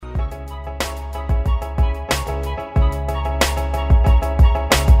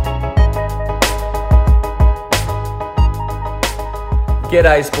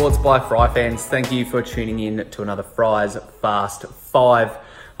G'day Sports by Fry fans. Thank you for tuning in to another Fry's Fast 5.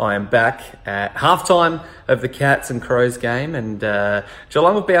 I am back at halftime of the Cats and Crows game, and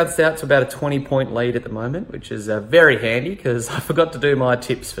Geelong have bounced out to about a 20-point lead at the moment, which is very handy because I forgot to do my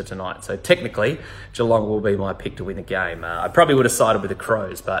tips for tonight. So technically, Geelong will be my pick to win the game. I probably would have sided with the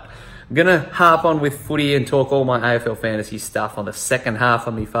Crows, but I'm going to harp on with footy and talk all my AFL fantasy stuff on the second half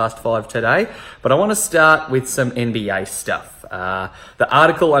of my Fast 5 today. But I want to start with some NBA stuff. The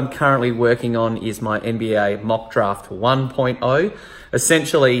article I'm currently working on is my NBA Mock Draft 1.0.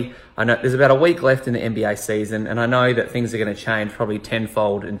 Essentially, I know there's about a week left in the NBA season, and I know that things are going to change probably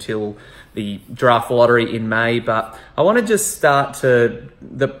tenfold until the draft lottery in May, but I want to just start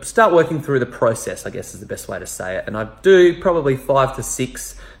working through the process, I guess is the best way to say it. And I do probably 5 to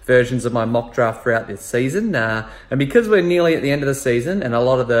 6 versions of my mock draft throughout this season. And because we're nearly at the end of the season and a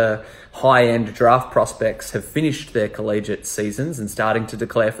lot of the high-end draft prospects have finished their collegiate seasons and starting to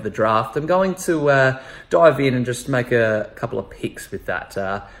declare for the draft, I'm going to dive in and just make a couple of picks with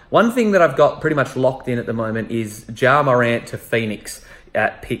that. One thing that I've got pretty much locked in at the moment is Ja Morant to Phoenix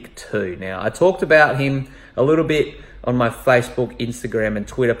at pick 2. Now, I talked about him a little bit on my Facebook, Instagram, and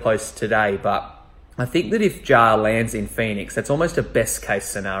Twitter posts today, but I think that if Ja lands in Phoenix, that's almost a best case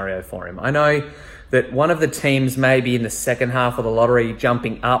scenario for him. I know that one of the teams may be in the second half of the lottery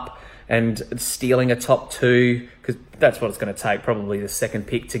jumping up and stealing a top 2, because that's what it's going to take, probably the second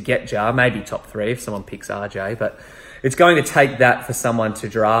pick to get Ja, maybe top 3 if someone picks RJ, but it's going to take that for someone to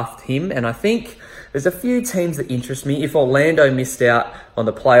draft him. And I think there's a few teams that interest me. If Orlando missed out on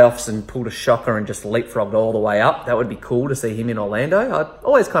the playoffs and pulled a shocker and just leapfrogged all the way up, that would be cool to see him in Orlando. I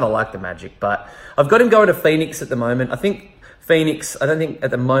always kind of like the Magic, but I've got him going to Phoenix at the moment. I think Phoenix, I don't think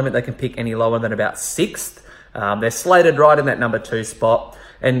at the moment they can pick any lower than about 6th. They're slated right in that number 2 spot.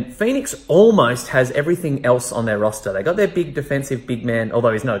 And Phoenix almost has everything else on their roster. They got their big defensive big man,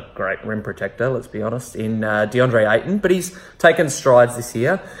 although he's no great rim protector, let's be honest, in DeAndre Ayton, but he's taken strides this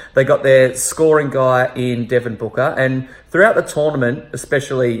year. They got their scoring guy in Devin Booker, and throughout the tournament,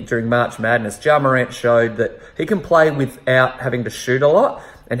 especially during March Madness, Ja Morant showed that he can play without having to shoot a lot,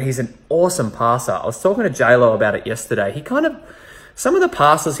 and he's an awesome passer. I was talking to J-Lo about it yesterday. Some of the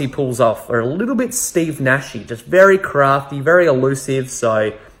passes he pulls off are a little bit Steve Nashy, just very crafty, very elusive.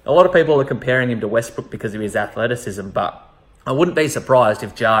 So a lot of people are comparing him to Westbrook because of his athleticism, but I wouldn't be surprised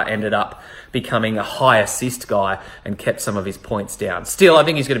if Ja ended up becoming a high assist guy and kept some of his points down. Still, I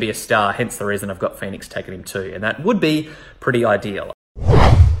think he's going to be a star, hence the reason I've got Phoenix taking him too, and that would be pretty ideal.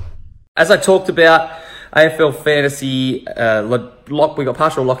 As I talked about, AFL fantasy, we got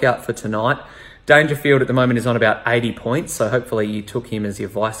partial lockout for tonight. Dangerfield at the moment is on about 80 points, so hopefully you took him as your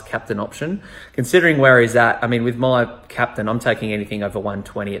vice-captain option. Considering where he's at, I mean, with my captain, I'm taking anything over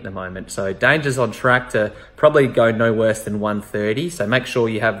 120 at the moment. So Danger's on track to probably go no worse than 130, so make sure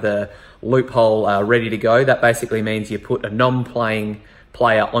you have the loophole ready to go. That basically means you put a non-playing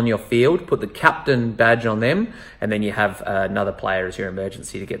player on your field, put the captain badge on them, and then you have another player as your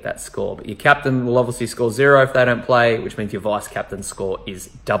emergency to get that score. But your captain will obviously score 0 if they don't play, which means your vice-captain score is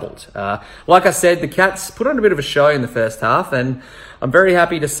doubled. Like I said, the Cats put on a bit of a show in the first half, and I'm very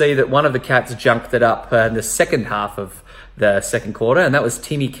happy to see that one of the Cats junked it up in the second half of the second quarter, and that was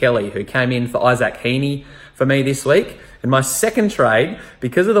Timmy Kelly, who came in for Isaac Heaney for me this week. In my second trade,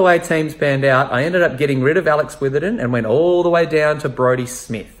 because of the way teams panned out, I ended up getting rid of Alex Witherden and went all the way down to Brodie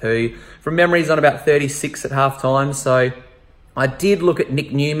Smith, who, from memory, is on about 36 at halftime. So I did look at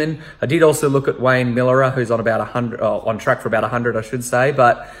Nick Newman. I did also look at Wayne Miller, who's on about 100, on track for about 100, I should say.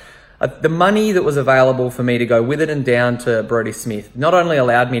 But the money that was available for me to go Witherden down to Brodie Smith not only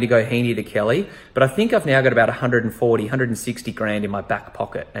allowed me to go Heaney to Kelly, but I think I've now got about 140, 160 grand in my back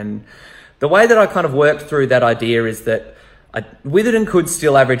pocket. And the way that I kind of worked through that idea is that Witherden could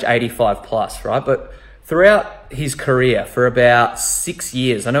still average 85 plus, right? But throughout his career for about 6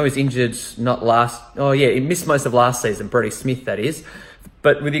 years, I know he's injured he missed most of last season, Brodie Smith that is,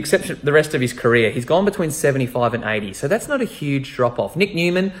 but with the exception of the rest of his career, he's gone between 75 and 80. So that's not a huge drop off. Nick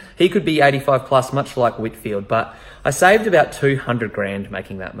Newman, he could be 85 plus, much like Whitfield, but I saved about 200 grand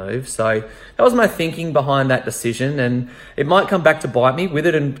making that move. So that was my thinking behind that decision, and it might come back to bite me.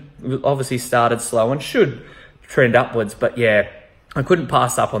 Witherden obviously started slow and should trend upwards, but yeah, I couldn't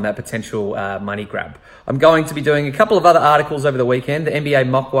pass up on that potential money grab. I'm going to be doing a couple of other articles over the weekend. The NBA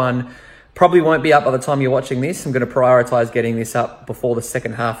mock one probably won't be up by the time you're watching this. I'm going to prioritize getting this up before the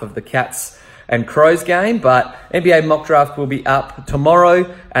second half of the Cats and Crows game, but NBA mock draft will be up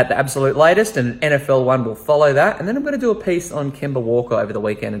tomorrow at the absolute latest, and an NFL one will follow that. And then I'm going to do a piece on Kemba Walker over the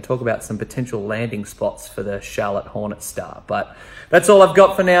weekend and talk about some potential landing spots for the Charlotte Hornets star. But that's all I've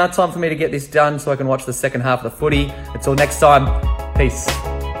got for now. Time for me to get this done so I can watch the second half of the footy. Until next time, Peace.